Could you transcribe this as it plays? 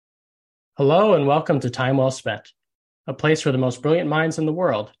Hello and welcome to Time Well Spent, a place where the most brilliant minds in the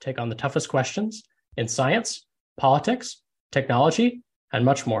world take on the toughest questions in science, politics, technology, and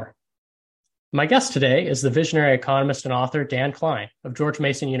much more. My guest today is the visionary economist and author Dan Klein of George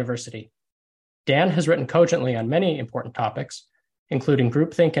Mason University. Dan has written cogently on many important topics, including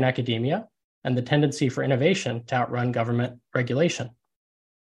groupthink in academia and the tendency for innovation to outrun government regulation.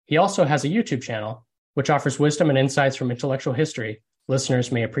 He also has a YouTube channel, which offers wisdom and insights from intellectual history listeners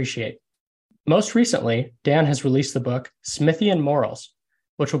may appreciate. Most recently, Dan has released the book Smithian Morals,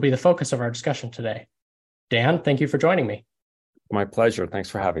 which will be the focus of our discussion today. Dan, thank you for joining me. My pleasure. Thanks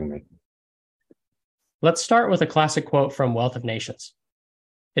for having me. Let's start with a classic quote from Wealth of Nations.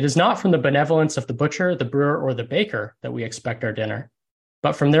 It is not from the benevolence of the butcher, the brewer, or the baker that we expect our dinner,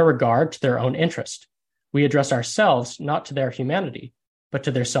 but from their regard to their own interest. We address ourselves not to their humanity, but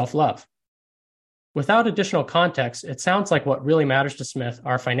to their self-love. Without additional context, it sounds like what really matters to Smith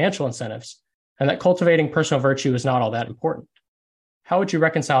are financial incentives, and that cultivating personal virtue is not all that important. How would you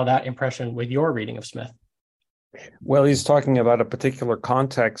reconcile that impression with your reading of Smith? Well, he's talking about a particular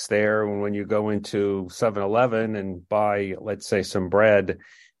context there. When you go into 7-Eleven and buy, let's say, some bread,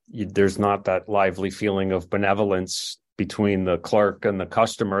 there's not that lively feeling of benevolence between the clerk and the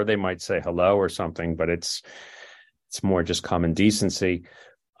customer. They might say hello or something, but it's more just common decency.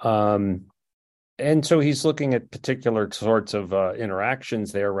 And so he's looking at particular sorts of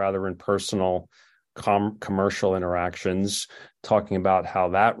interactions there rather than personal commercial interactions, talking about how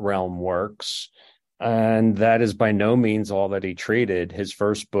that realm works. And that is by no means all that he treated. His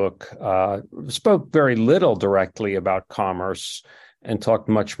first book spoke very little directly about commerce and talked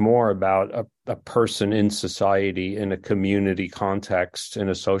much more about a person in society, in a community context, in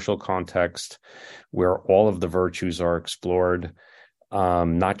a social context, where all of the virtues are explored.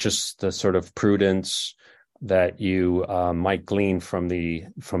 Not just the sort of prudence that you might glean from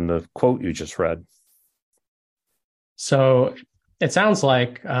the quote you just read. So it sounds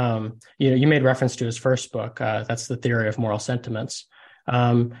like you made reference to his first book. That's The Theory of Moral Sentiments,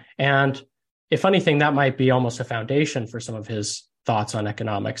 and if anything, that might be almost a foundation for some of his thoughts on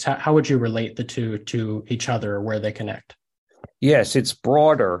economics. How would you relate the two to each other, or where they connect? Yes, it's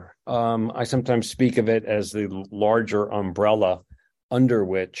broader. I sometimes speak of it as the larger umbrella under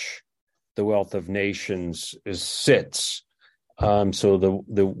which the Wealth of Nations sits. So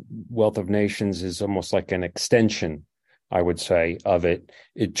the Wealth of Nations is almost like an extension, I would say, of it.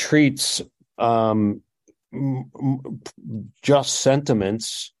 It treats just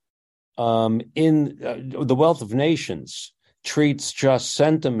sentiments in the Wealth of Nations treats just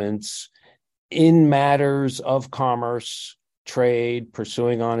sentiments in matters of commerce, trade,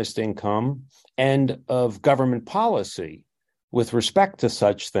 pursuing honest income, and of government policy with respect to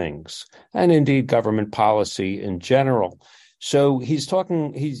such things, and indeed government policy in general. So he's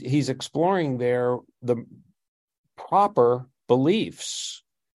exploring there the proper beliefs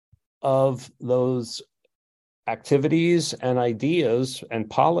of those activities and ideas and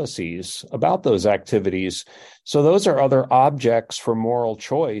policies about those activities. So those are other objects for moral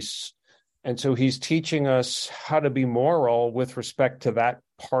choice. And so he's teaching us how to be moral with respect to that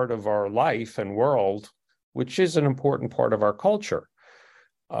part of our life and world, which is an important part of our culture,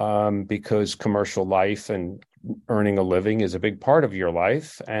 because commercial life and earning a living is a big part of your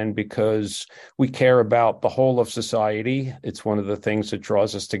life, and because we care about the whole of society. It's one of the things that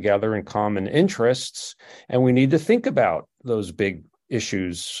draws us together in common interests, and we need to think about those big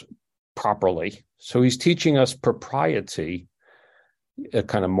issues properly. So he's teaching us propriety, a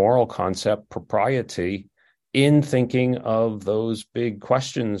kind of moral concept, propriety, in thinking of those big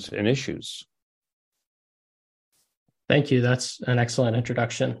questions and issues. Thank you. That's an excellent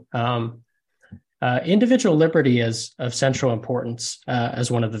introduction. Individual liberty is of central importance as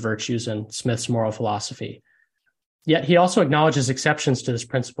one of the virtues in Smith's moral philosophy. Yet he also acknowledges exceptions to this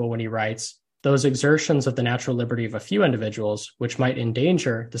principle when he writes, those exertions of the natural liberty of a few individuals, which might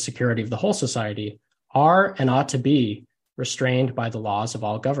endanger the security of the whole society, are and ought to be restrained by the laws of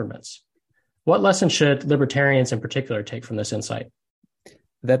all governments. What lesson should libertarians in particular take from this insight?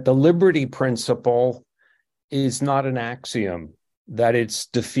 That the liberty principle is not an axiom, that it's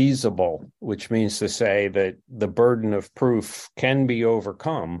defeasible, which means to say that the burden of proof can be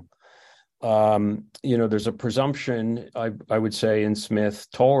overcome. There's a presumption, I would say, in Smith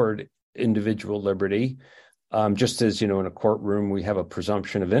toward individual liberty, just as, in a courtroom, we have a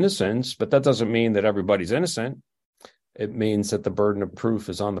presumption of innocence, but that doesn't mean that everybody's innocent. It means that the burden of proof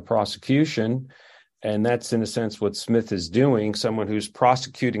is on the prosecution. And that's, in a sense, what Smith is doing. Someone who's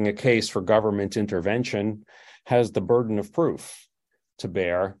prosecuting a case for government intervention has the burden of proof to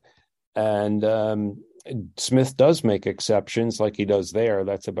bear. And Smith does make exceptions like he does there.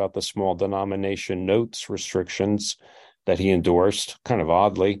 That's about the small denomination notes restrictions that he endorsed, kind of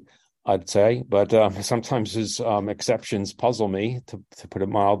oddly, I'd say. But sometimes his exceptions puzzle me, to put it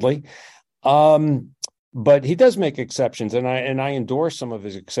mildly. But he does make exceptions, and I endorse some of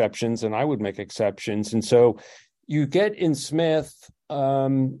his exceptions, and I would make exceptions. And so you get in Smith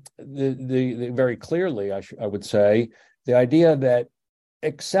the very clearly, I would say, the idea that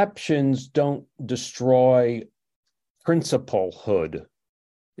exceptions don't destroy principlehood,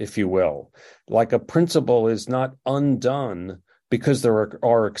 if you will. Like a principle is not undone because there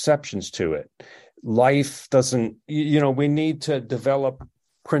are exceptions to it. Life doesn't, we need to develop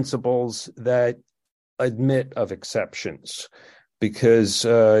principles that admit of exceptions, because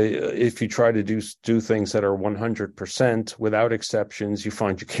if you try to do things that are 100% without exceptions, you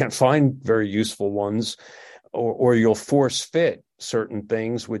find you can't find very useful ones, or you'll force fit certain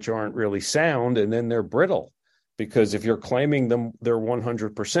things which aren't really sound, and then they're brittle, because if you're claiming them they're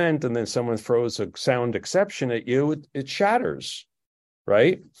 100% and then someone throws a sound exception at you, it shatters,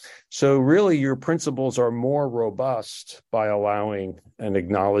 right? So really your principles are more robust by allowing and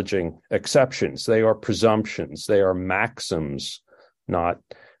acknowledging exceptions. They are presumptions, they are maxims, not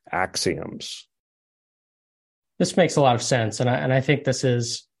axioms. This makes a lot of sense, and I think this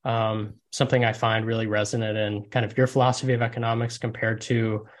is something I find really resonant in kind of your philosophy of economics compared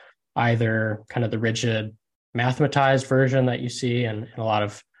to either kind of the rigid mathematized version that you see in a lot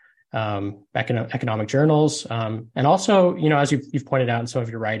of economic journals. And also, as you've pointed out in some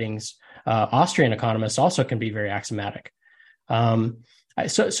of your writings, Austrian economists also can be very axiomatic. So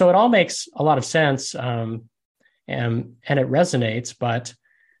it all makes a lot of sense, and it resonates, but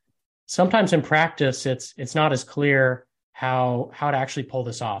sometimes in practice, it's not as clear how to actually pull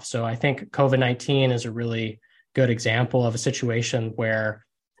this off. So I think COVID-19 is a really good example of a situation where,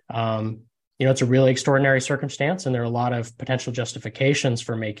 it's a really extraordinary circumstance, and there are a lot of potential justifications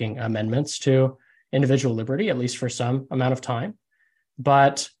for making amendments to individual liberty, at least for some amount of time.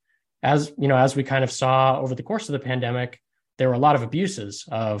 But as we kind of saw over the course of the pandemic, there were a lot of abuses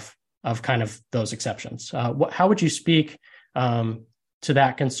of kind of those exceptions. How would you speak to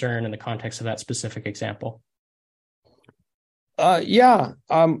that concern in the context of that specific example?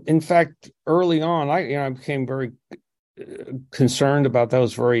 In fact, early on, I became very concerned about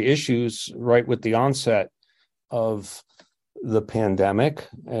those very issues right with the onset of the pandemic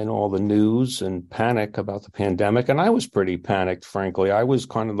and all the news and panic about the pandemic. And I was pretty panicked, frankly. I was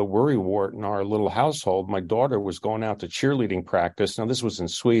kind of the worrywart in our little household. My daughter was going out to cheerleading practice. Now, this was in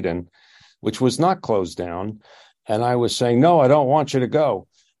Sweden, which was not closed down. And I was saying, no, I don't want you to go.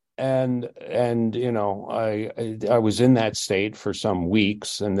 And I was in that state for some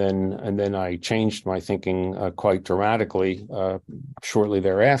weeks, and then I changed my thinking quite dramatically shortly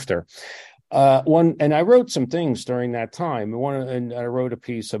thereafter. And I wrote some things during that time. And I wrote a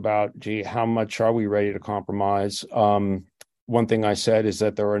piece about, how much are we ready to compromise? One thing I said is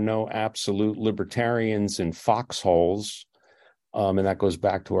that there are no absolute libertarians in foxholes, and that goes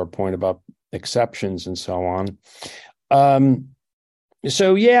back to our point about exceptions and so on.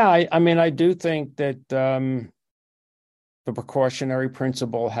 So, I do think that the precautionary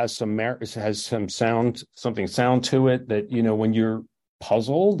principle has some merit, has something sound to it, that, when you're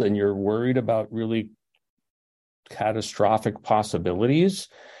puzzled and you're worried about really catastrophic possibilities,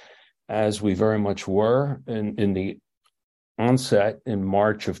 as we very much were in the onset in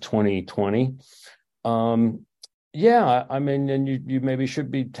March of 2020, and you maybe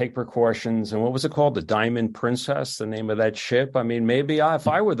should take precautions. And what was it called? The Diamond Princess, the name of that ship. Maybe if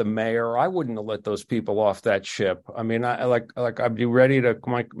I were the mayor, I wouldn't have let those people off that ship. I'd be ready to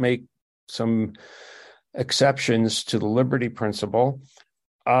make some exceptions to the liberty principle.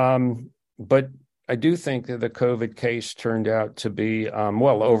 But I do think that the COVID case turned out to be,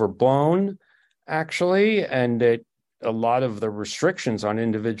 overblown, actually, and that a lot of the restrictions on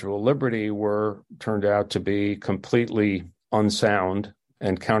individual liberty turned out to be completely unsound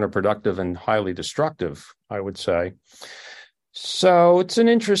and counterproductive and highly destructive, I would say. So it's an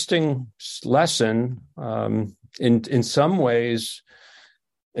interesting lesson. In some ways,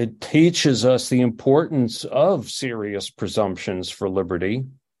 it teaches us the importance of serious presumptions for liberty,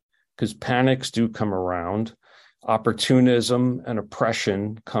 because panics do come around. Opportunism and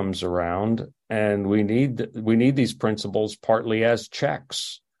oppression comes around, and we need these principles partly as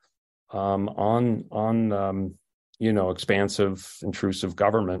checks on expansive, intrusive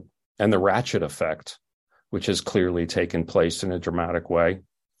government and the ratchet effect, which has clearly taken place in a dramatic way.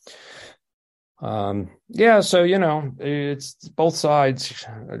 It's both sides,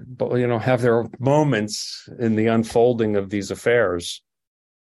 have their moments in the unfolding of these affairs.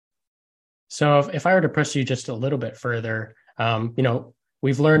 So if I were to push you just a little bit further,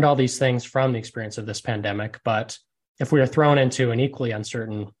 we've learned all these things from the experience of this pandemic, but if we are thrown into an equally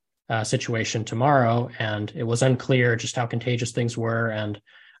uncertain situation tomorrow, and it was unclear just how contagious things were and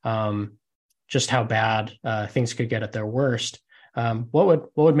just how bad things could get at their worst, what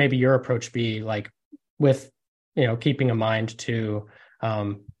would maybe your approach be, like with keeping in mind to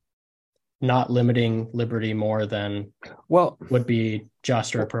not limiting liberty more than Well, would be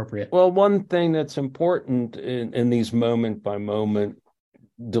just or appropriate? well, one thing that's important in these moment by moment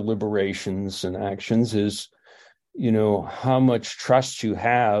deliberations and actions is, how much trust you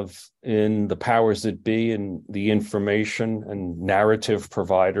have in the powers that be and the information and narrative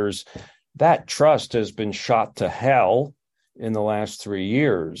providers. That trust has been shot to hell in the last 3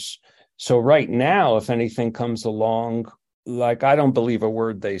 years. So right now, if anything comes along, like, I don't believe a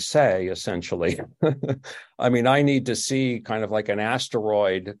word they say, essentially. I mean, I need to see kind of like an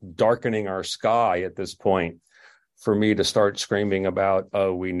asteroid darkening our sky at this point for me to start screaming about,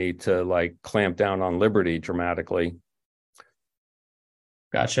 oh, we need to like clamp down on liberty dramatically.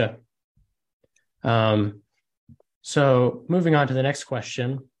 Gotcha. So moving on to the next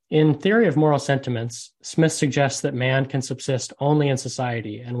question. In Theory of Moral Sentiments, Smith suggests that man can subsist only in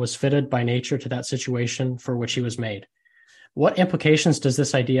society and was fitted by nature to that situation for which he was made. What implications does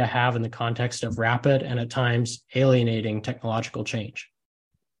this idea have in the context of rapid and at times alienating technological change?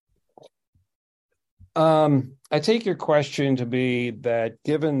 I take your question to be that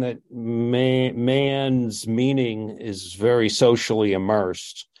given that man's meaning is very socially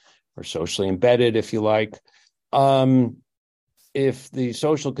immersed or socially embedded, if you like, if the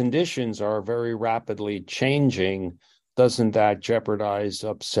social conditions are very rapidly changing, doesn't that jeopardize,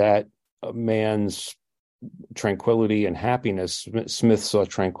 upset a man's tranquility and happiness? Smith saw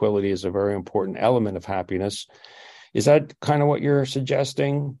tranquility as a very important element of happiness. Is that kind of what you're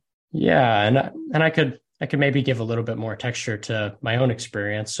suggesting? Yeah, and I could maybe give a little bit more texture to my own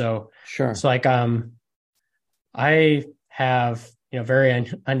experience. So Sure. it's like I have very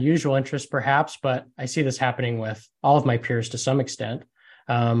unusual interests perhaps, but I see this happening with all of my peers to some extent,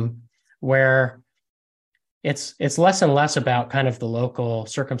 where it's less and less about kind of the local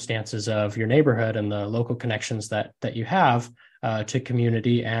circumstances of your neighborhood and the local connections that you have to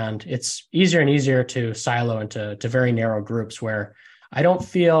community, and it's easier and easier to silo into very narrow groups where I don't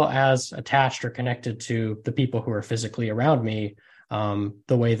feel as attached or connected to the people who are physically around me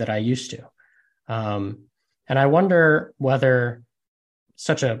the way that I used to. And I wonder whether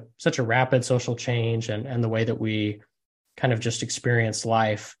such a rapid social change and the way that we kind of just experience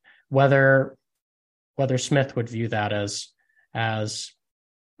life, whether Smith would view that as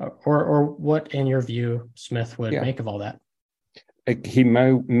or what, in your view, Smith would make of all that. He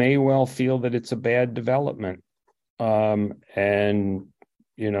may well feel that it's a bad development. And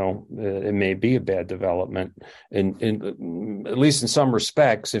it may be a bad development in at least in some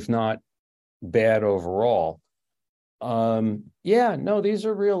respects, if not bad overall. These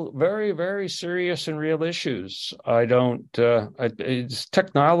are real, very, very serious and real issues. I don't,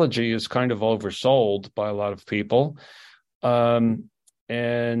 technology is kind of oversold by a lot of people. And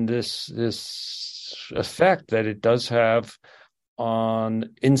this effect that it does have on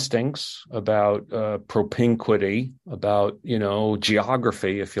instincts about propinquity, about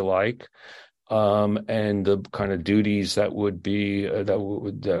geography, if you like, and the kind of duties that would be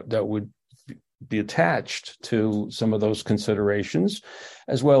that would be attached to some of those considerations,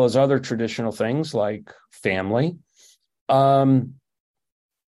 as well as other traditional things like family, and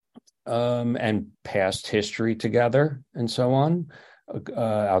past history together, and so on.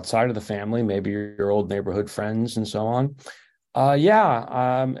 Outside of the family, maybe your old neighborhood friends, and so on.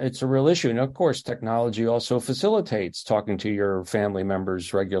 It's a real issue. And of course, technology also facilitates talking to your family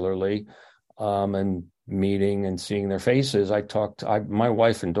members regularly, and meeting and seeing their faces. My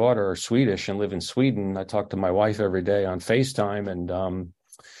wife and daughter are Swedish and live in Sweden. I talk to my wife every day on FaceTime, and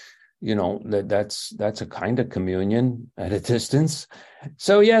that's a kind of communion at a distance.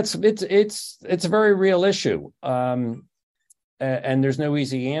 So yeah, it's a very real issue. And there's no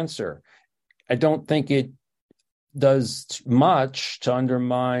easy answer. I don't think it does much to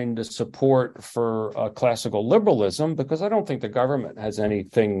undermine the support for classical liberalism, because I don't think the government has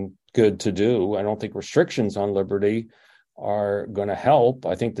anything good to do. I don't think restrictions on liberty are going to help.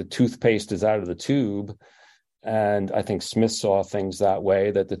 I think the toothpaste is out of the tube. And I think Smith saw things that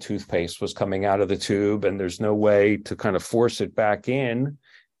way, that the toothpaste was coming out of the tube and there's no way to kind of force it back in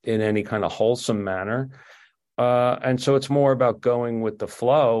any kind of wholesome manner. And so it's more about going with the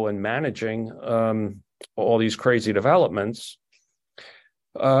flow and managing all these crazy developments.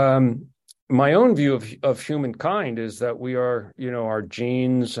 my own view of humankind is that we are, our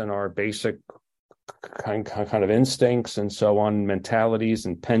genes and our basic kind of instincts and so on, mentalities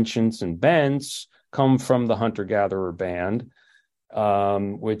and penchants and bents come from the hunter-gatherer band,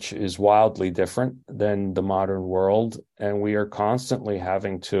 which is wildly different than the modern world. And we are constantly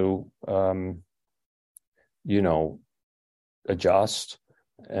having to, adjust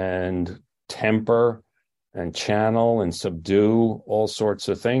and temper and channel and subdue all sorts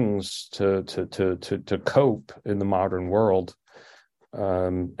of things to cope in the modern world.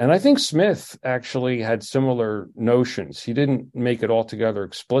 And I think Smith actually had similar notions. He didn't make it altogether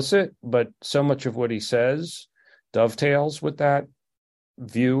explicit, but so much of what he says dovetails with that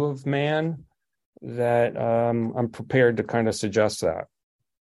view of man that I'm prepared to kind of suggest that.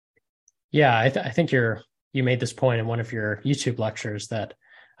 Yeah, I think you made this point in one of your YouTube lectures that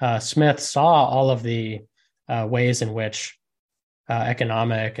Smith saw all of the ways in which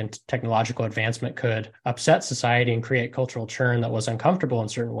economic and technological advancement could upset society and create cultural churn that was uncomfortable in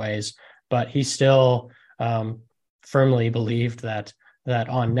certain ways, but he still firmly believed that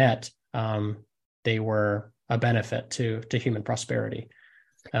on net they were a benefit to human prosperity.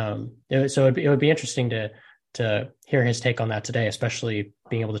 So it would be interesting to hear his take on that today, especially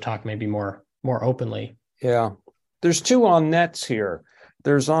being able to talk maybe more openly. Yeah, there's two on nets here.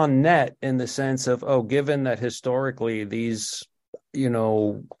 There's on net in the sense of, given that historically these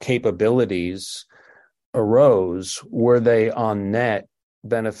capabilities arose, were they on net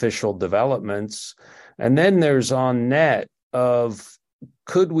beneficial developments? And then there's on net of,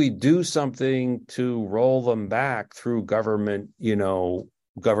 could we do something to roll them back through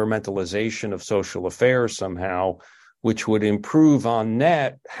governmentalization of social affairs somehow, which would improve on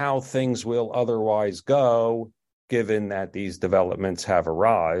net how things will otherwise go, given that these developments have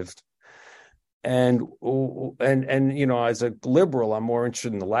arrived. And as a liberal, I'm more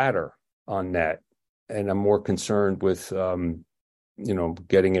interested in the latter on net, and I'm more concerned with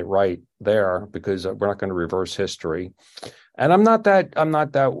getting it right there, because we're not going to reverse history. And I'm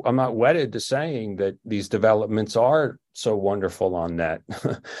not wedded to saying that these developments are so wonderful on net.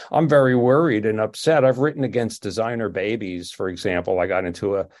 I'm very worried and upset. I've written against designer babies, for example. I got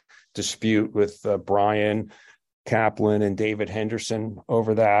into a dispute with Brian Kaplan and David Henderson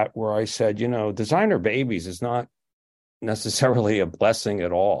over that, where I said, designer babies is not necessarily a blessing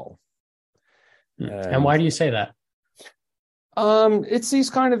at all. And why do you say that? It's these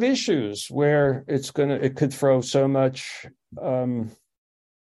kind of issues where it could throw so much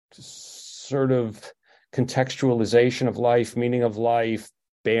sort of contextualization of life, meaning of life,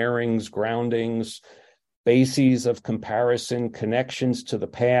 bearings, groundings, bases of comparison, connections to the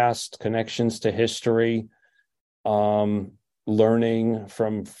past, connections to history, learning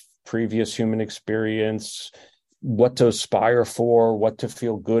from previous human experience, what to aspire for, what to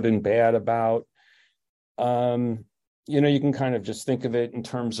feel good and bad about. You can kind of just think of it in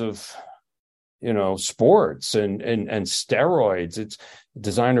terms of, sports and steroids. It's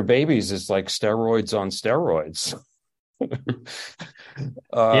designer babies is like steroids on steroids.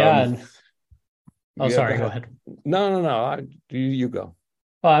 Sorry, go ahead. No. You go.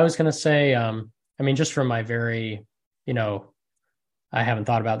 Well, I was going to say, just from my very, I haven't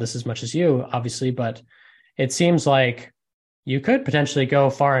thought about this as much as you, obviously, but it seems like you could potentially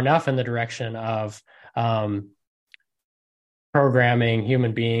go far enough in the direction of programming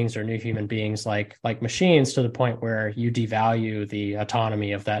human beings or new human beings like machines, to the point where you devalue the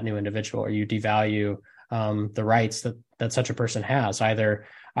autonomy of that new individual, or you devalue the rights that such a person has, either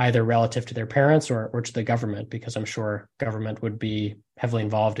relative to their parents or to the government, because I'm sure government would be heavily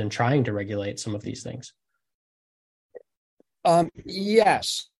involved in trying to regulate some of these things.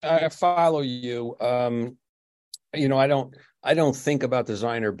 Yes, I follow you. I don't think about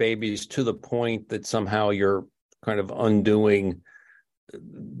designer babies to the point that somehow you're kind of undoing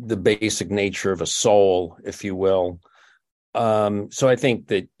the basic nature of a soul, if you will. So I think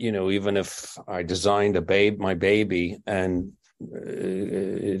that, even if I designed my baby and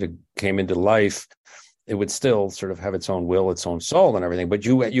it came into life, it would still sort of have its own will, its own soul and everything. But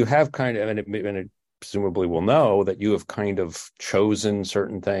you have kind of, and it presumably will know that you have kind of chosen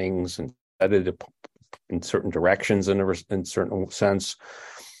certain things and headed in certain directions in a certain sense.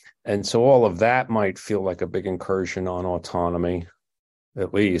 And so all of that might feel like a big incursion on autonomy,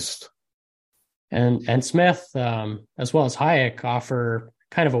 at least. And Smith, as well as Hayek, offer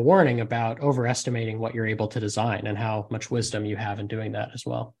kind of a warning about overestimating what you're able to design and how much wisdom you have in doing that as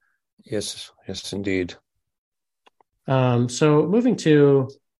well. Yes, indeed. So moving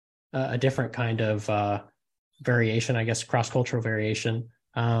to a different kind of variation, I guess, cross-cultural variation.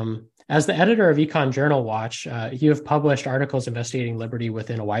 As the editor of Econ Journal Watch, you have published articles investigating liberty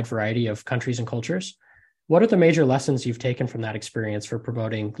within a wide variety of countries and cultures. What are the major lessons you've taken from that experience for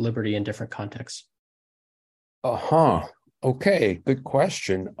promoting liberty in different contexts? Uh-huh. Okay, good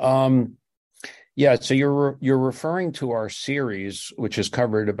question. Yeah, so you're referring to our series, which has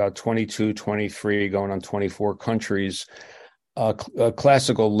covered about 22, 23, going on 24 countries,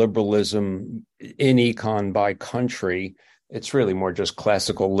 classical liberalism in econ by country. It's really more just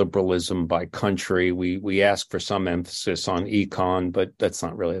classical liberalism by country. We ask for some emphasis on econ, but that's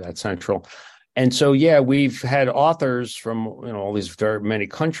not really that central. And so, yeah, we've had authors from all these very many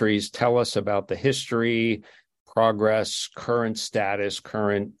countries tell us about the history, progress, current status,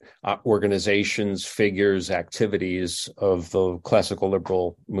 current organizations, figures, activities of the classical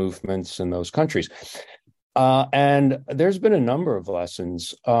liberal movements in those countries. And there's been a number of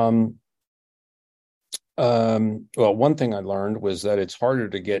lessons. Well, one thing I learned was that it's harder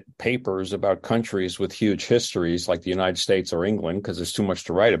to get papers about countries with huge histories like the United States or England because there's too much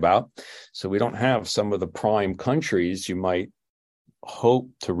to write about. So we don't have some of the prime countries you might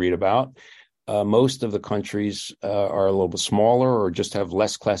hope to read about. Most of the countries are a little bit smaller or just have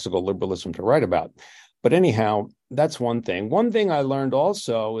less classical liberalism to write about. But anyhow, that's one thing. One thing I learned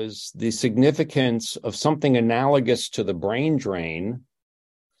also is the significance of something analogous to the brain drain,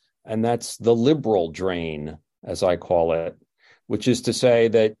 and that's the liberal drain, as I call it, which is to say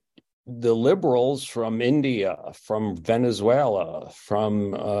that the liberals from India, from Venezuela,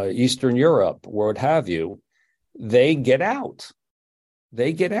 from Eastern Europe, what have you, they get out.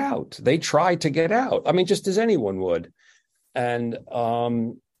 They get out. They try to get out. I mean, just as anyone would. And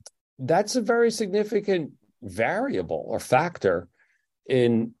that's a very significant variable or factor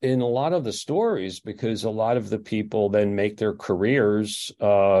in a lot of the stories, because a lot of the people then make their careers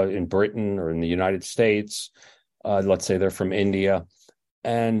in Britain or in the United States. Let's say they're from India.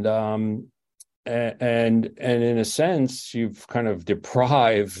 And in a sense, you've kind of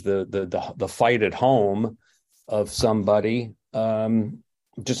deprived the fight at home of somebody,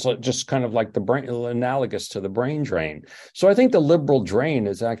 just kind of like the brain, analogous to the brain drain. So I think the liberal drain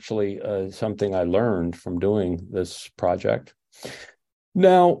is actually something I learned from doing this project.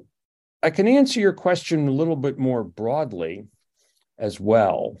 Now, I can answer your question a little bit more broadly as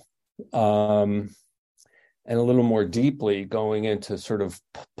well, and a little more deeply going into sort of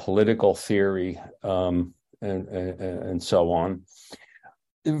political theory and so on.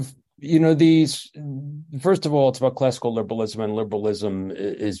 First of all, it's about classical liberalism, and liberalism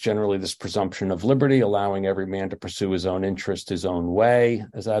is generally this presumption of liberty, allowing every man to pursue his own interest, his own way,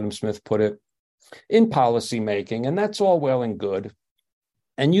 as Adam Smith put it, in policy making. And that's all well and good.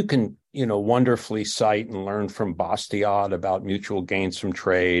 And you can, wonderfully cite and learn from Bastiat about mutual gains from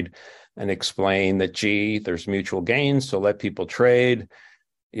trade and explain that, there's mutual gains, so let people trade,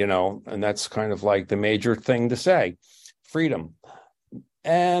 and that's kind of like the major thing to say, freedom.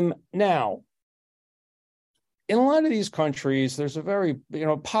 Now, in a lot of these countries, there's a very,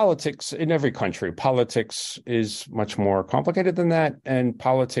 politics in every country. Politics is much more complicated than that. And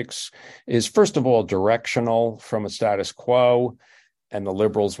politics is, first of all, directional from a status quo. And the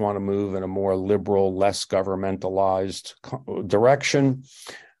liberals want to move in a more liberal, less governmentalized direction.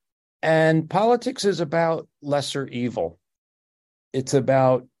 And politics is about lesser evil. It's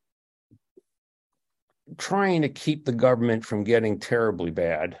about trying to keep the government from getting terribly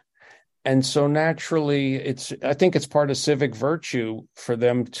bad. And so naturally, I think it's part of civic virtue for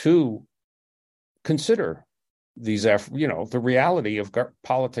them to consider these, the reality of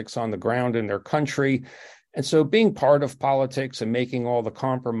politics on the ground in their country. And so being part of politics and making all the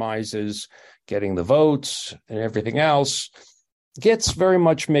compromises, getting the votes and everything else gets very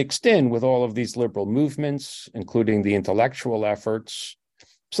much mixed in with all of these liberal movements, including the intellectual efforts.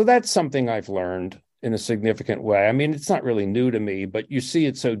 So that's something I've learned in a significant way. I mean, it's not really new to me, but you see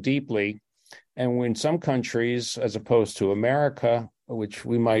it so deeply. And when some countries, as opposed to America, which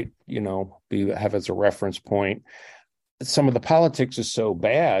we might, have as a reference point, some of the politics is so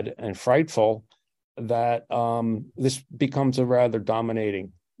bad and frightful that this becomes a rather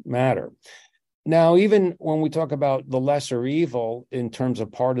dominating matter. Now, even when we talk about the lesser evil in terms of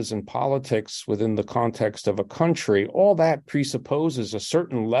partisan politics within the context of a country, all that presupposes a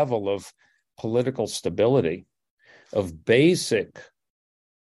certain level of political stability, of basic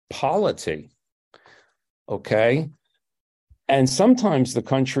polity, okay? And sometimes the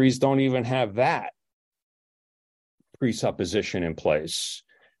countries don't even have that presupposition in place.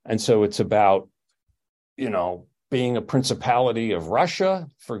 And so it's about, being a principality of Russia,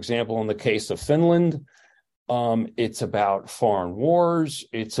 for example, in the case of Finland. It's about foreign wars.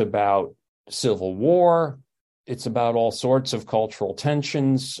 It's about civil war. It's about all sorts of cultural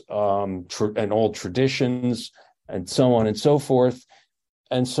tensions, and old traditions, and so on and so forth.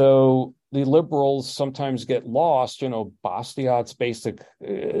 And so the liberals sometimes get lost. Bastiat's basic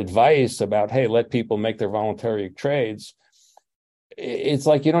advice about, hey, let people make their voluntary trades. It's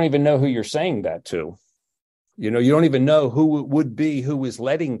like you don't even know who you're saying that to. You don't even know who it would be who is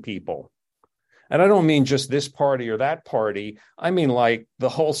letting people. And I don't mean just this party or that party. I mean like the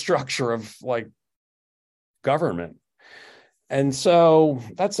whole structure of like government. And so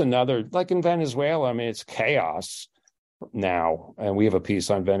that's another, like in Venezuela, I mean, it's chaos now. And we have a piece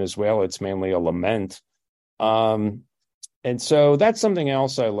on Venezuela. It's mainly a lament. And so that's something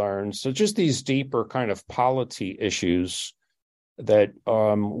else I learned. So just these deeper kind of polity issues that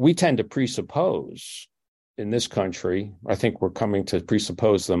we tend to presuppose in this country. I think we're coming to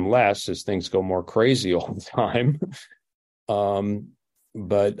presuppose them less as things go more crazy all the time.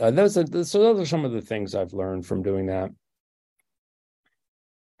 But those are some of the things I've learned from doing that.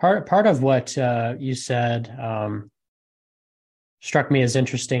 Part of what you said struck me as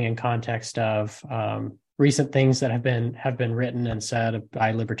interesting in context of recent things that have been written and said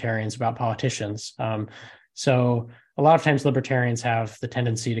by libertarians about politicians. So a lot of times libertarians have the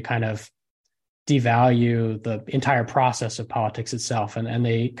tendency to kind of devalue the entire process of politics itself, and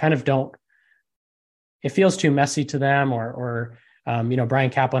they kind of don't. It feels too messy to them, or Brian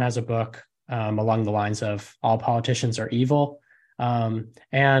Kaplan has a book along the lines of all politicians are evil.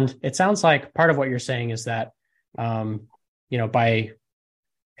 And it sounds like part of what you're saying is that, by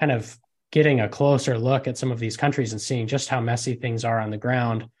kind of getting a closer look at some of these countries and seeing just how messy things are on the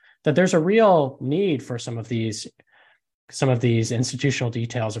ground, that there's a real need for some of these institutional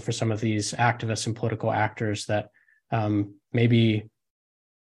details, or for some of these activists and political actors that maybe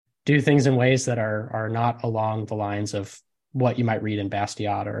do things in ways that are not along the lines of what you might read in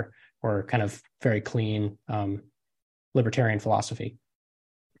Bastiat or kind of very clean libertarian philosophy.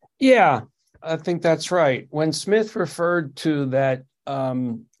 Yeah, I think that's right. When Smith referred to that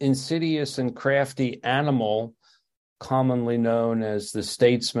insidious and crafty animal, commonly known as the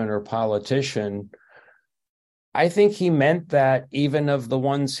statesman or politician, I think he meant that even of the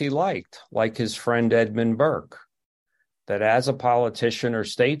ones he liked, like his friend Edmund Burke, that as a politician or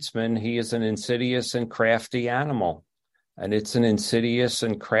statesman, he is an insidious and crafty animal. And it's an insidious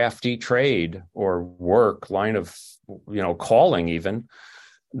and crafty trade or work, line of, calling even,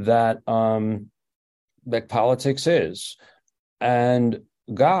 that politics is. And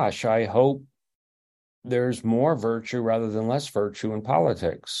gosh, I hope there's more virtue rather than less virtue in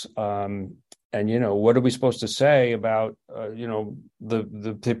politics. And what are we supposed to say about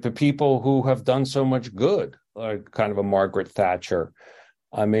the people who have done so much good, like kind of a Margaret Thatcher?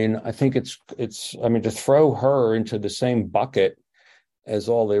 I mean, I think it's to throw her into the same bucket as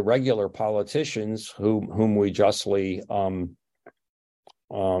all the regular politicians whom we justly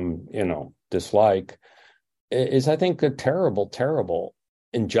dislike is, I think, a terrible, terrible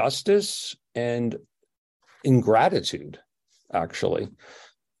injustice and ingratitude, actually.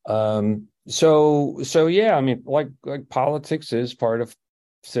 So yeah, I mean, like politics is part of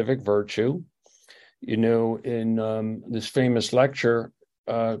civic virtue. In this famous lecture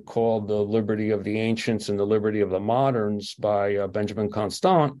called "The Liberty of the Ancients and the Liberty of the Moderns" by Benjamin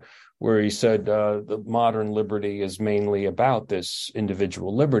Constant, where he said the modern liberty is mainly about this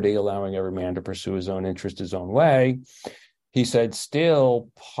individual liberty, allowing every man to pursue his own interest his own way. He said, still,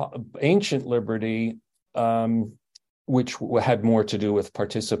 ancient liberty, which had more to do with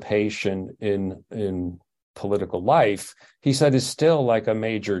participation in political life, he said, is still like a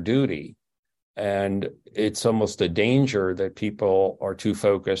major duty. And it's almost a danger that people are too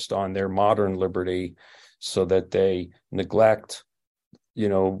focused on their modern liberty so that they neglect,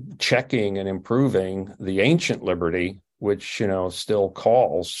 checking and improving the ancient liberty, which, still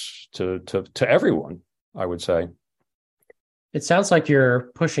calls to everyone, I would say. It sounds like you're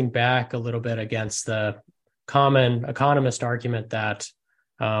pushing back a little bit against the common economist argument that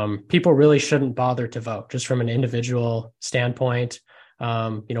people really shouldn't bother to vote, just from an individual standpoint.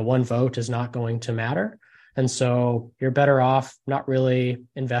 One vote is not going to matter. And so you're better off not really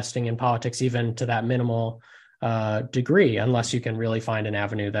investing in politics, even to that minimal degree, unless you can really find an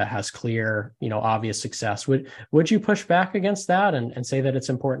avenue that has clear, obvious success. Would you push back against that and say that it's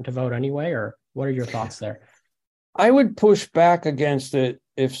important to vote anyway? Or what are your thoughts there? I would push back against it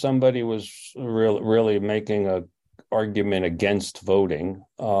if somebody was really making a argument against voting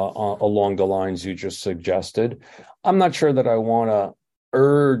along the lines you just suggested. I'm not sure that I want to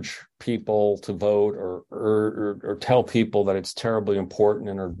urge people to vote or tell people that it's terribly important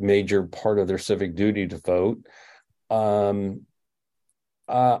and a major part of their civic duty to vote.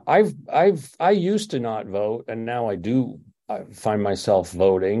 I used to not vote, and now I do. I find myself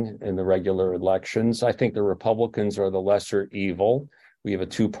voting in the regular elections. I think the Republicans are the lesser evil. We have a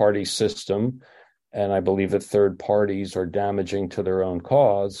two-party system, and I believe that third parties are damaging to their own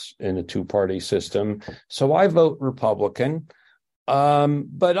cause in a two-party system. So I vote Republican,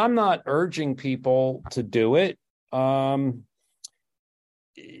 but I'm not urging people to do it. To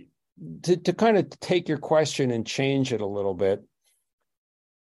kind of take your question and change it a little bit,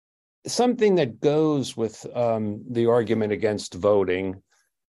 something that goes with the argument against voting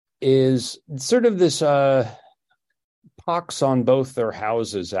is sort of this pox on both their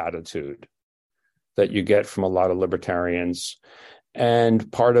houses attitude that you get from a lot of libertarians.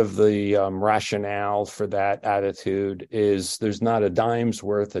 And part of the rationale for that attitude is there's not a dime's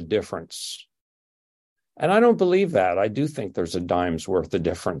worth of difference. And I don't believe that. I do think there's a dime's worth of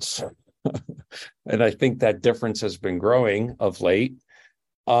difference. And I think that difference has been growing of late.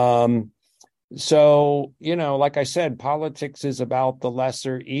 So, like I said, politics is about the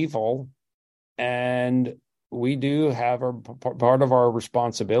lesser evil. And we do have part of our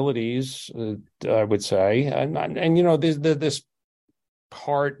responsibilities, I would say. And this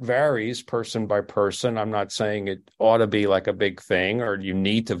part varies person by person. I'm not saying it ought to be like a big thing or you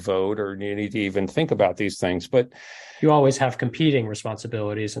need to vote or you need to even think about these things, but you always have competing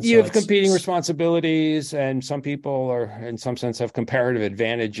responsibilities. And you have competing responsibilities, and some people are, in some sense, have comparative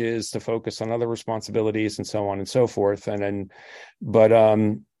advantages to focus on other responsibilities and so on and so forth. The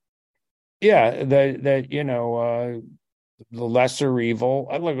lesser evil.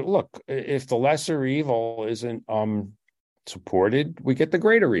 Look, if the lesser evil isn't supported, we get the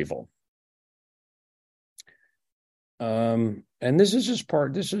greater evil. And this is just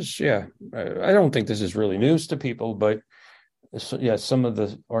part. I don't think this is really news to people, but some of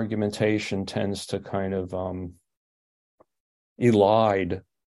the argumentation tends to kind of elide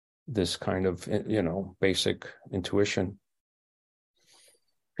this kind of basic intuition.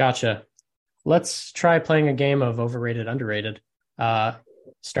 Gotcha. Let's try playing a game of overrated, underrated,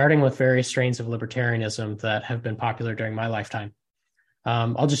 starting with various strains of libertarianism that have been popular during my lifetime.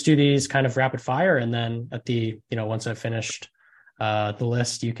 I'll just do these kind of rapid fire, and then at the, once I've finished the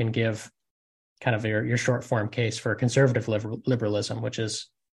list, you can give kind of your short form case for conservative liberalism, which is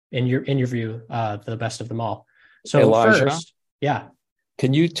in your view the best of them all. So Elijah, first, yeah.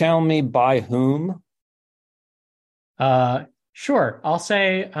 Can you tell me by whom? Sure. I'll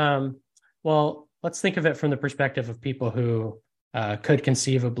say, well, let's think of it from the perspective of people who could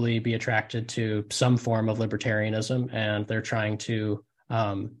conceivably be attracted to some form of libertarianism, and they're trying to,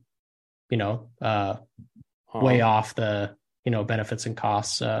 weigh off the, benefits and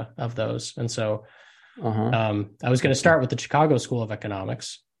costs of those. And so I was going to start with the Chicago School of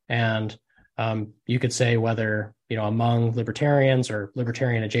Economics, and you could say whether, among libertarians or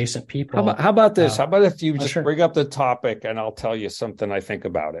libertarian adjacent people. How about this? How about if you just sure. bring up the topic and I'll tell you something I think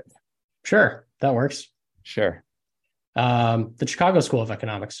about it? Sure, that works. Sure. The Chicago School of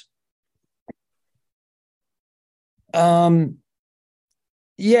Economics.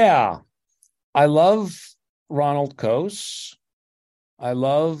 Yeah, I love Ronald Coase. I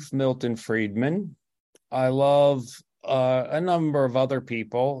love Milton Friedman. I love a number of other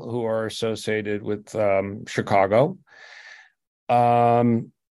people who are associated with Chicago. I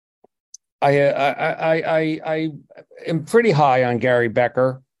am pretty high on Gary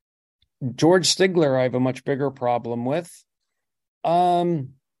Becker. George Stigler, I have a much bigger problem with.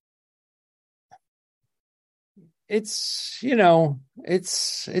 It's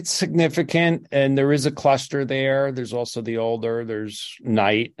significant, and there is a cluster there. There's also the older. There's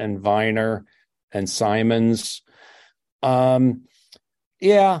Knight and Viner and Simons. I mean,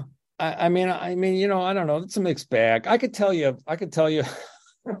 I don't know. It's a mixed bag. I could tell you. I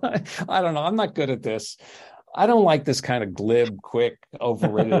don't know. I'm not good at this. I don't like this kind of glib, quick,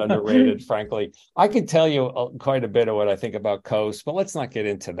 overrated, underrated, frankly. I could tell you quite a bit of what I think about Coase, but let's not get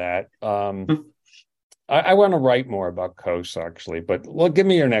into that. I want to write more about Coase, actually, but give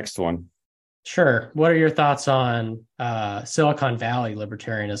me your next one. Sure. What are your thoughts on Silicon Valley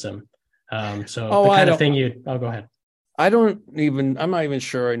libertarianism? The kind of thing go ahead. I'm not even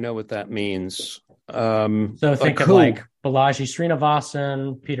sure I know what that means. So think of like Balaji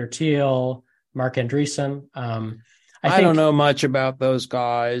Srinivasan, Peter Thiel, Mark Andreessen. I don't know much about those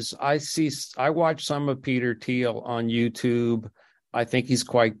guys. I watch some of Peter Thiel on YouTube. I think he's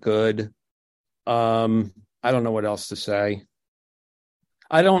quite good. I don't know what else to say.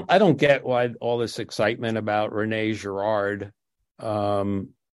 I don't get why all this excitement about Rene Girard.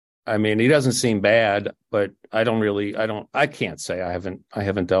 I mean, he doesn't seem bad, but I can't say I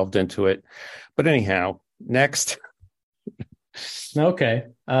haven't delved into it. But anyhow, next. Okay.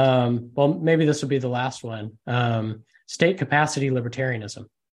 Well, maybe this will be the last one. State capacity libertarianism.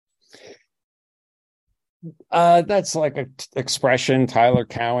 That's like an expression Tyler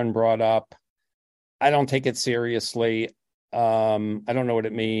Cowen brought up. I don't take it seriously. I don't know what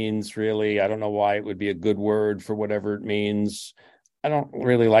it means, really. I don't know why it would be a good word for whatever it means. I don't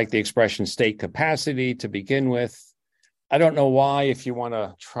really like the expression state capacity to begin with. I don't know why, if you want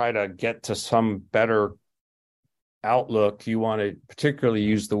to try to get to some better outlook, you want to particularly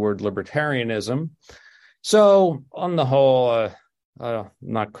use the word libertarianism. So, on the whole,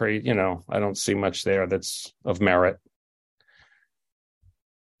 not crazy. I don't see much there that's of merit.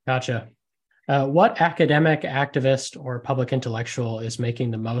 Gotcha. What academic, activist, or public intellectual is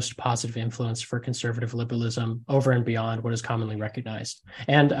making the most positive influence for conservative liberalism over and beyond what is commonly recognized?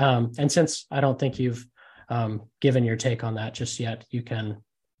 And since I don't think you've given your take on that just yet, you can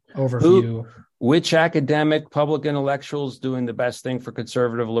overview. Which academic, public intellectuals doing the best thing for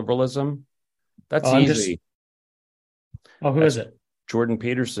conservative liberalism? That's easy. Who is it? Jordan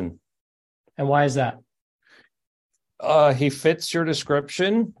Peterson. And why is that? He fits your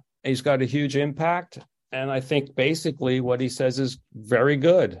description. He's got a huge impact, and I think basically what he says is very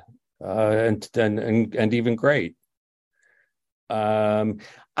good, and even great. I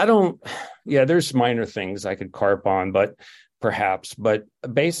don't. Yeah, there's minor things I could carp on, but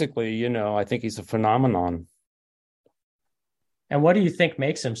basically, I think he's a phenomenon. And what do you think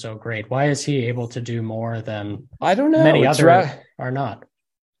makes him so great? Why is he able to do more than I don't know. Many other are not?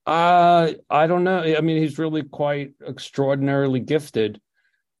 I don't know. I mean, he's really quite extraordinarily gifted.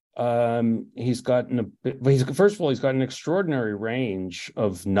 He's gotten first of all, he's got an extraordinary range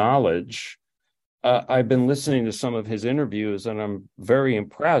of knowledge. I've been listening to some of his interviews, and I'm very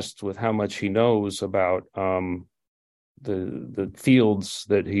impressed with how much he knows about the fields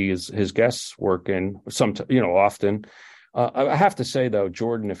that his guests work in. Often. I have to say though,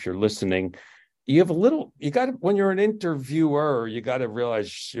 Jordan, if you're listening, you got to, when you're an interviewer, you got to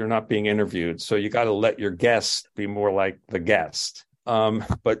realize you're not being interviewed. So you got to let your guest be more like the guest.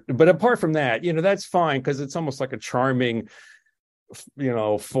 But apart from that, that's fine, because it's almost like a charming,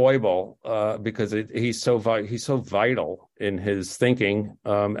 foible, because he's so vital in his thinking.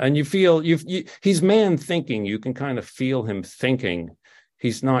 And you feel he's man thinking. You can kind of feel him thinking.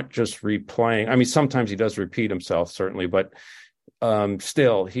 He's not just replaying. I mean, sometimes he does repeat himself, certainly, but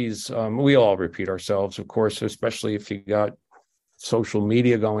still, we all repeat ourselves, of course, especially if you got social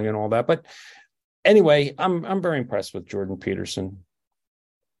media going and all that. But anyway, I'm very impressed with Jordan Peterson.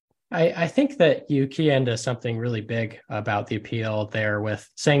 I think that you key into something really big about the appeal there, with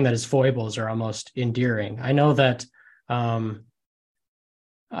saying that his foibles are almost endearing. I know that,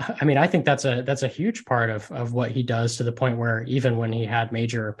 I think that's a huge part of what he does, to the point where even when he had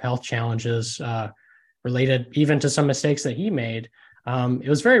major health challenges related even to some mistakes that he made, it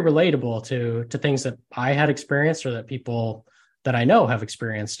was very relatable to things that I had experienced, or that people that I know have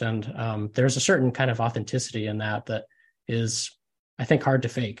experienced. And there's a certain kind of authenticity in that is, I think, hard to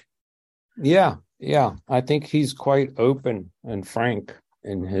fake. Yeah. I think he's quite open and frank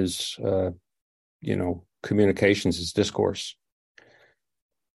in his, communications, his discourse.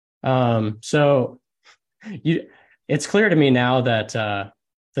 So it's clear to me now that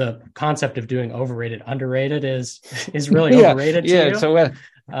the concept of doing overrated, underrated is really overrated to you. So,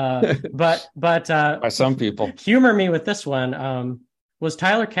 but by some people, humor me with this one. Was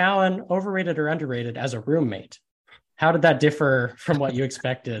Tyler Cowen overrated or underrated as a roommate? How did that differ from what you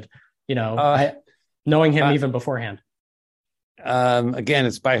expected? Knowing him even beforehand. Again,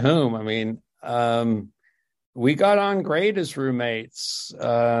 it's by whom. I mean, we got on great as roommates.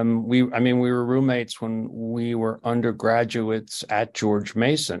 We were roommates when we were undergraduates at George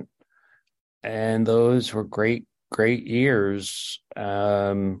Mason, and those were great years.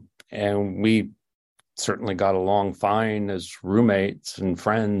 And we certainly got along fine as roommates and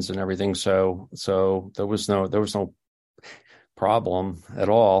friends and everything. So there was no problem at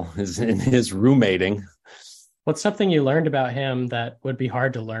all in his roommating. What's something you learned about him that would be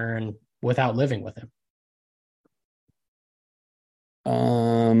hard to learn without living with him? I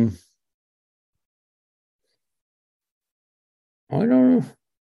don't know.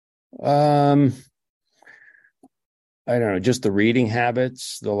 I don't know, just the reading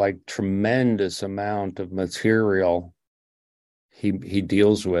habits, the tremendous amount of material he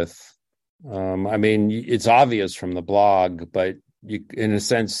deals with. It's obvious from the blog, but you, in a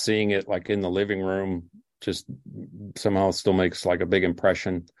sense, seeing it in the living room just somehow still makes a big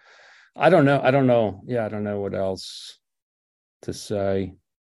impression. I don't know. Yeah, I don't know what else to say.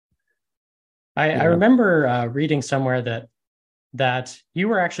 I remember reading somewhere that you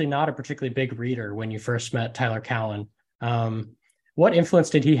were actually not a particularly big reader when you first met Tyler Cowen. What influence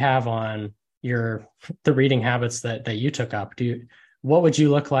did he have on the reading habits that you took up? What would you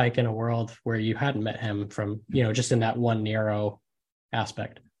look like in a world where you hadn't met him from, just in that one narrow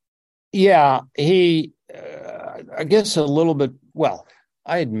aspect? Yeah, I guess a little bit. Well,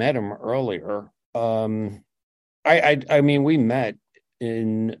 I had met him earlier. I mean, we met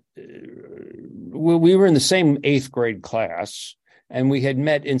we were in the same eighth grade class, and we had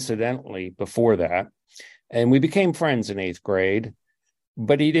met incidentally before that, and we became friends in eighth grade.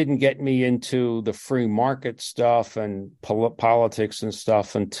 But he didn't get me into the free market stuff and politics and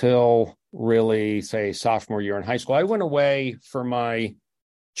stuff until really, say, sophomore year in high school. I went away for my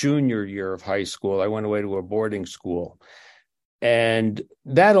junior year of high school. I went away to a boarding school. And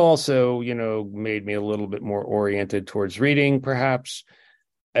that also, made me a little bit more oriented towards reading, perhaps.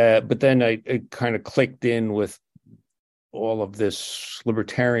 But then it kind of clicked in with all of this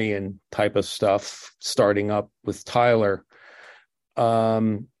libertarian type of stuff, starting up with Tyler.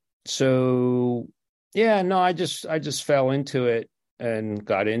 So yeah, no, I just fell into it and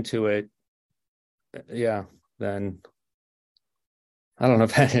got into it. Yeah. Then I don't know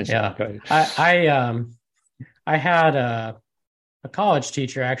if that is. Yeah. I had a college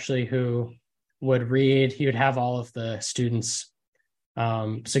teacher actually who he would have all of the students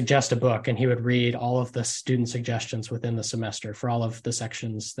suggest a book, and he would read all of the student suggestions within the semester for all of the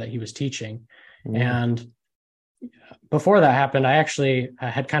sections that he was teaching. And before that happened, I actually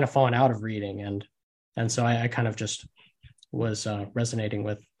had kind of fallen out of reading, and so I kind of just was resonating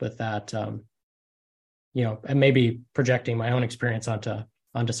with that, and maybe projecting my own experience onto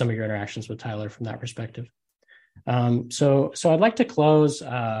some of your interactions with Tyler from that perspective. So I'd like to close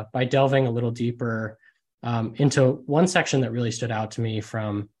by delving a little deeper into one section that really stood out to me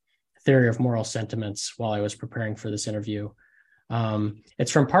from Theory of Moral Sentiments while I was preparing for this interview.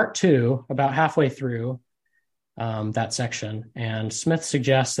 It's from part 2, about halfway through that section. And Smith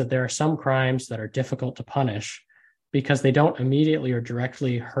suggests that there are some crimes that are difficult to punish because they don't immediately or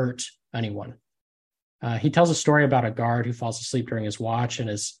directly hurt anyone. He tells a story about a guard who falls asleep during his watch and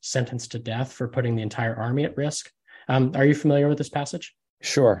is sentenced to death for putting the entire army at risk. Are you familiar with this passage?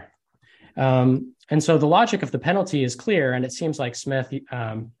 Sure. And so the logic of the penalty is clear, and it seems like Smith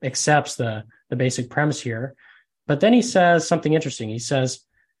accepts the basic premise here. But then he says something interesting. He says,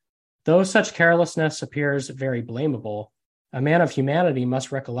 though such carelessness appears very blamable, a man of humanity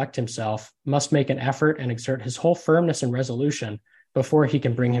must recollect himself, must make an effort and exert his whole firmness and resolution before he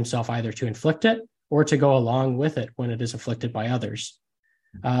can bring himself either to inflict it or to go along with it when it is inflicted by others.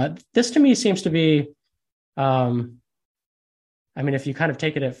 This to me seems to be, if you kind of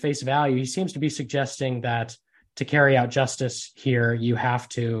take it at face value, he seems to be suggesting that to carry out justice here, you have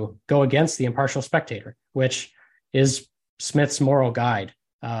to go against the impartial spectator, which is Smith's moral guide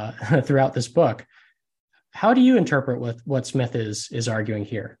throughout this book. How do you interpret what Smith is arguing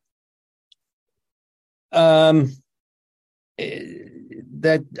here? I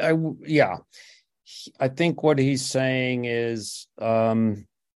think what he's saying is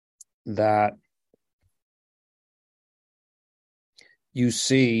that you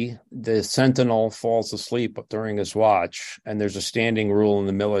see the sentinel falls asleep during his watch, and there's a standing rule in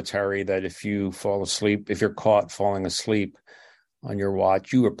the military that if you're caught falling asleep on your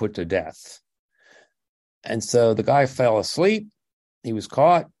watch, you are put to death. And so the guy fell asleep, he was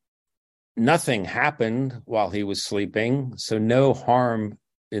caught, nothing happened while he was sleeping, so no harm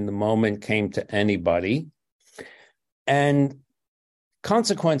in the moment came to anybody. And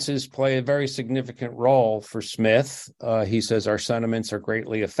consequences play a very significant role for Smith. He says our sentiments are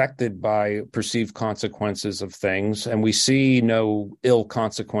greatly affected by perceived consequences of things, and we see no ill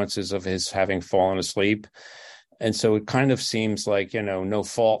consequences of his having fallen asleep. And so it kind of seems like, no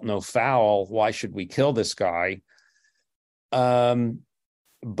fault, no foul. Why should we kill this guy? But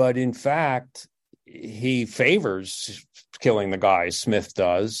in fact, he favors killing the guy, Smith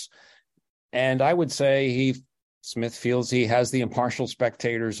does. And I would say Smith feels he has the impartial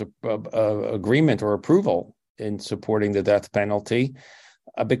spectator's agreement or approval in supporting the death penalty,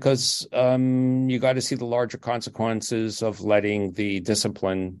 because you got to see the larger consequences of letting the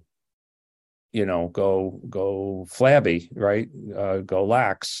discipline, go flabby, right? Go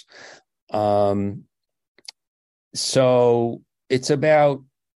lax. So it's about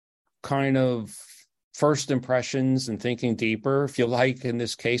kind of first impressions and thinking deeper, if you like, in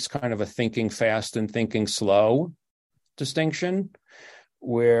this case, kind of a thinking fast and thinking slow distinction,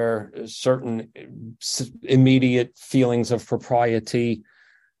 where certain immediate feelings of propriety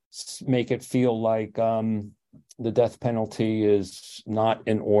make it feel like the death penalty is not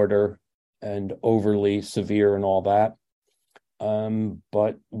in order and overly severe and all that.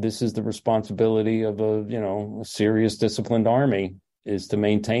 But this is the responsibility of a serious disciplined army, is to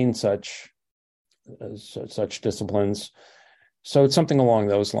maintain such disciplines. So it's something along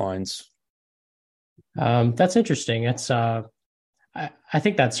those lines. That's interesting. I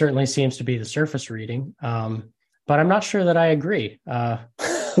think that certainly seems to be the surface reading, but I'm not sure that I agree. Okay,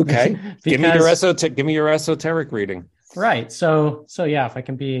 because give me your esoteric reading. right. So yeah, if I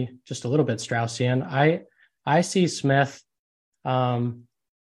can be just a little bit Straussian, I see Smith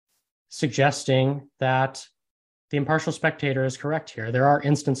suggesting that the impartial spectator is correct here. There are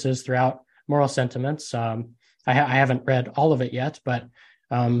instances throughout Moral Sentiments. I haven't read all of it yet, but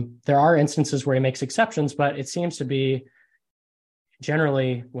there are instances where he makes exceptions, but it seems to be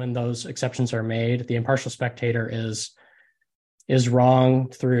generally when those exceptions are made, the impartial spectator is wrong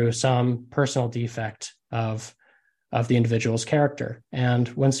through some personal defect of the individual's character. And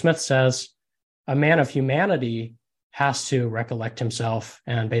when Smith says a man of humanity has to recollect himself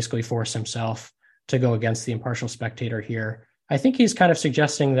and basically force himself to go against the impartial spectator here, I think he's kind of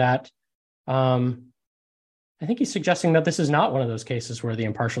suggesting that this is not one of those cases where the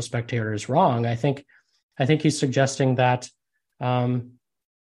impartial spectator is wrong. I think he's suggesting that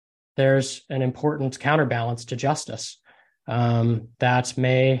there's an important counterbalance to justice that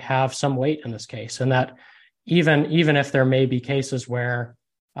may have some weight in this case, and that even if there may be cases where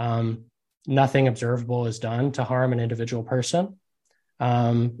nothing observable is done to harm an individual person,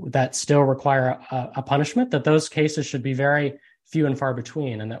 that still require a punishment, that those cases should be very few and far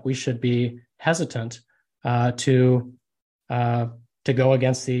between, and that we should be hesitant to go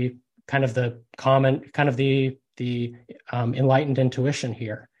against the enlightened intuition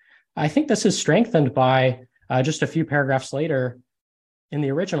here. I think this is strengthened by just a few paragraphs later in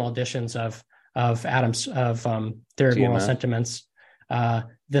the original editions of Adams of Theory of Moral Sentiments.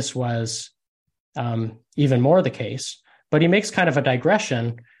 This was even more the case, but he makes kind of a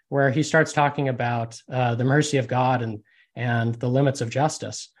digression where he starts talking about the mercy of God and the limits of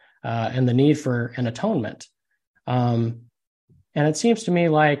justice and the need for an atonement. And it seems to me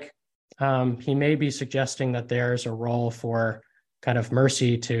like he may be suggesting that there's a role for kind of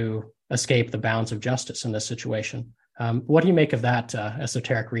mercy to escape the bounds of justice in this situation. What do you make of that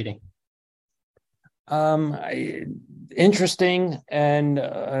esoteric reading? Interesting, and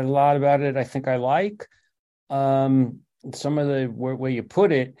a lot about it I think I like. Some of the way you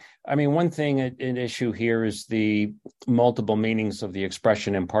put it, I mean, one thing at issue here is the multiple meanings of the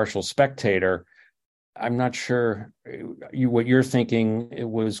expression impartial spectator. I'm not sure what you're thinking. It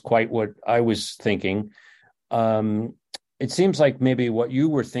was quite what I was thinking. It seems like maybe what you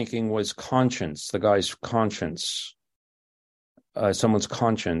were thinking was conscience, the guy's conscience, someone's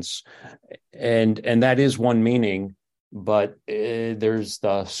conscience, and that is one meaning. But there's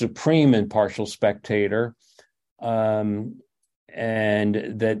the supreme impartial spectator, and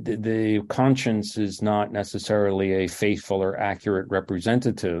that the conscience is not necessarily a faithful or accurate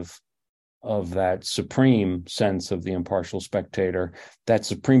representative of that supreme sense of the impartial spectator. That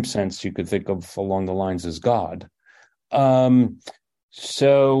supreme sense you could think of along the lines as God.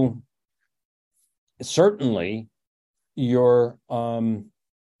 So certainly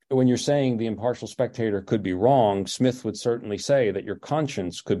when you're saying the impartial spectator could be wrong, Smith would certainly say that your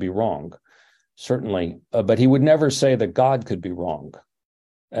conscience could be wrong, certainly, but he would never say that God could be wrong.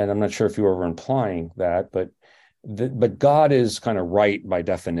 And I'm not sure if you were implying that, but God is kind of right by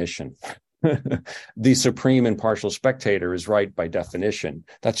definition. The supreme impartial spectator is right by definition.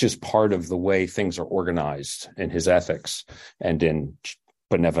 That's just part of the way things are organized in his ethics and in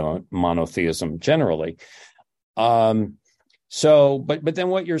benevolent monotheism generally. So, but then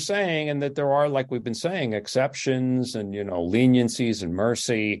what you're saying, and that there are, like we've been saying, exceptions and leniencies and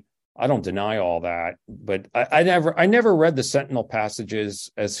mercy. I don't deny all that, but I never read the Sentinel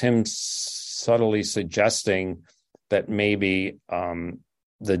passages as him subtly suggesting that maybe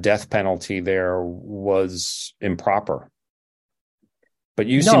the death penalty there was improper. But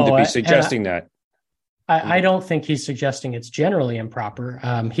you seem to be suggesting that. I don't think he's suggesting it's generally improper.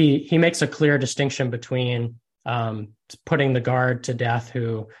 He makes a clear distinction between putting the guard to death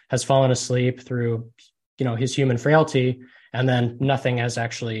who has fallen asleep through, his human frailty, and then nothing has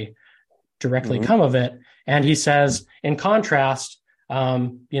actually directly come of it. And he says, in contrast,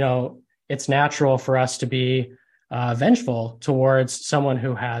 it's natural for us to be vengeful towards someone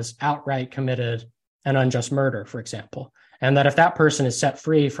who has outright committed an unjust murder, for example. And that if that person is set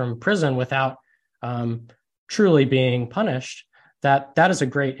free from prison without truly being punished, that is a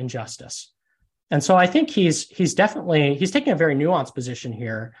great injustice. And so I think he's taking a very nuanced position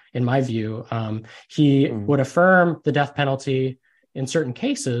here, in my view. He would affirm the death penalty in certain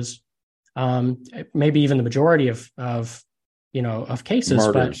cases, maybe even the majority of of cases.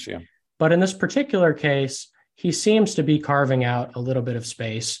 Murders, yeah. But in this particular case, he seems to be carving out a little bit of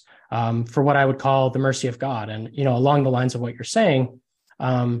space for what I would call the mercy of God. And, along the lines of what you're saying,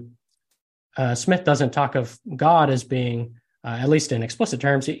 Smith doesn't talk of God as being, at least in explicit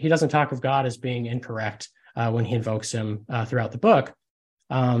terms, he doesn't talk of God as being incorrect when he invokes him throughout the book.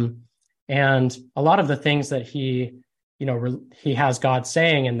 And a lot of the things that he has God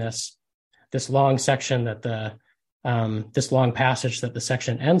saying in this long section that this long passage that the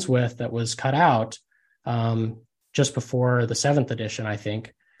section ends with that was cut out just before the 7th edition, I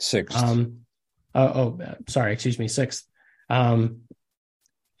think. Sixth. Sixth.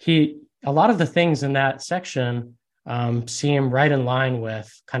 A lot of the things in that section seem right in line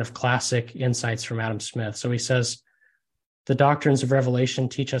with kind of classic insights from Adam Smith. So he says, the doctrines of revelation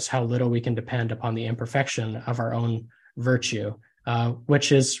teach us how little we can depend upon the imperfection of our own virtue,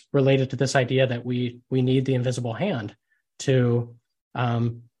 which is related to this idea that we need the invisible hand to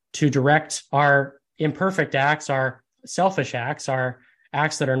direct our imperfect acts, our selfish acts, our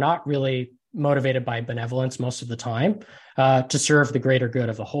acts that are not really motivated by benevolence most of the time, to serve the greater good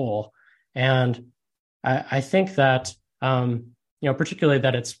of the whole. And I think that, particularly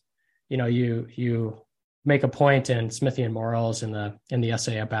that it's, you make a point in Smithian Morals in the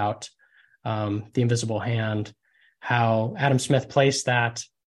essay about the invisible hand, how Adam Smith placed that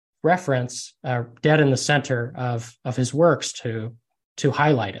reference dead in the center of his works to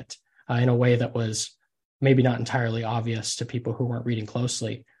highlight it in a way that was maybe not entirely obvious to people who weren't reading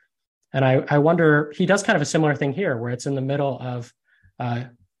closely. And I wonder, he does kind of a similar thing here, where it's in the middle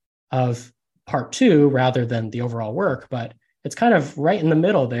of part 2 rather than the overall work, but it's kind of right in the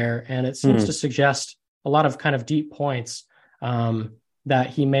middle there, and it seems to suggest a lot of kind of deep points that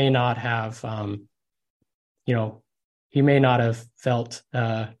he may not have, felt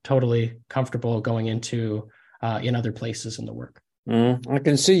totally comfortable going into in other places in the work. I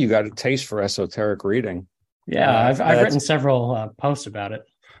can see you got a taste for esoteric reading. Yeah, I've written several posts about it.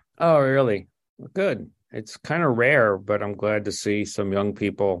 Oh, really? Good. It's kind of rare, but I'm glad to see some young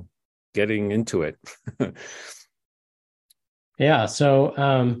people getting into it. Yeah. So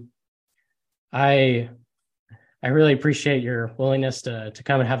I really appreciate your willingness to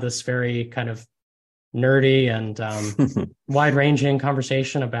come and have this very kind of nerdy and wide-ranging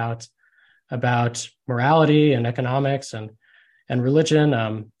conversation about morality and economics and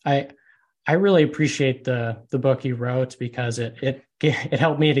religion. I really appreciate the book you wrote, because it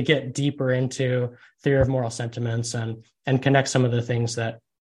helped me to get deeper into theory of moral sentiments and connect some of the things that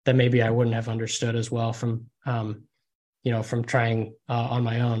maybe I wouldn't have understood as well from trying on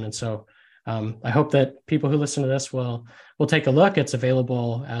my own. And so I hope that people who listen to this will take a look. It's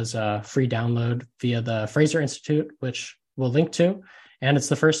available as a free download via the Fraser Institute, which we'll link to. And it's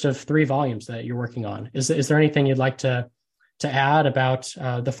the first of 3 volumes that you're working on. Is there anything you'd like to add about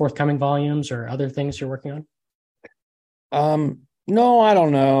the forthcoming volumes or other things you're working on? No, I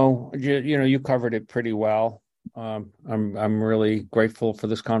don't know. You covered it pretty well. I'm really grateful for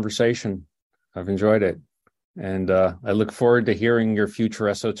this conversation. I've enjoyed it. And I look forward to hearing your future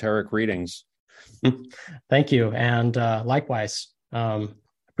esoteric readings. Thank you. And likewise,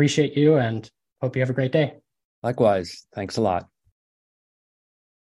 appreciate you and hope you have a great day. Likewise. Thanks a lot.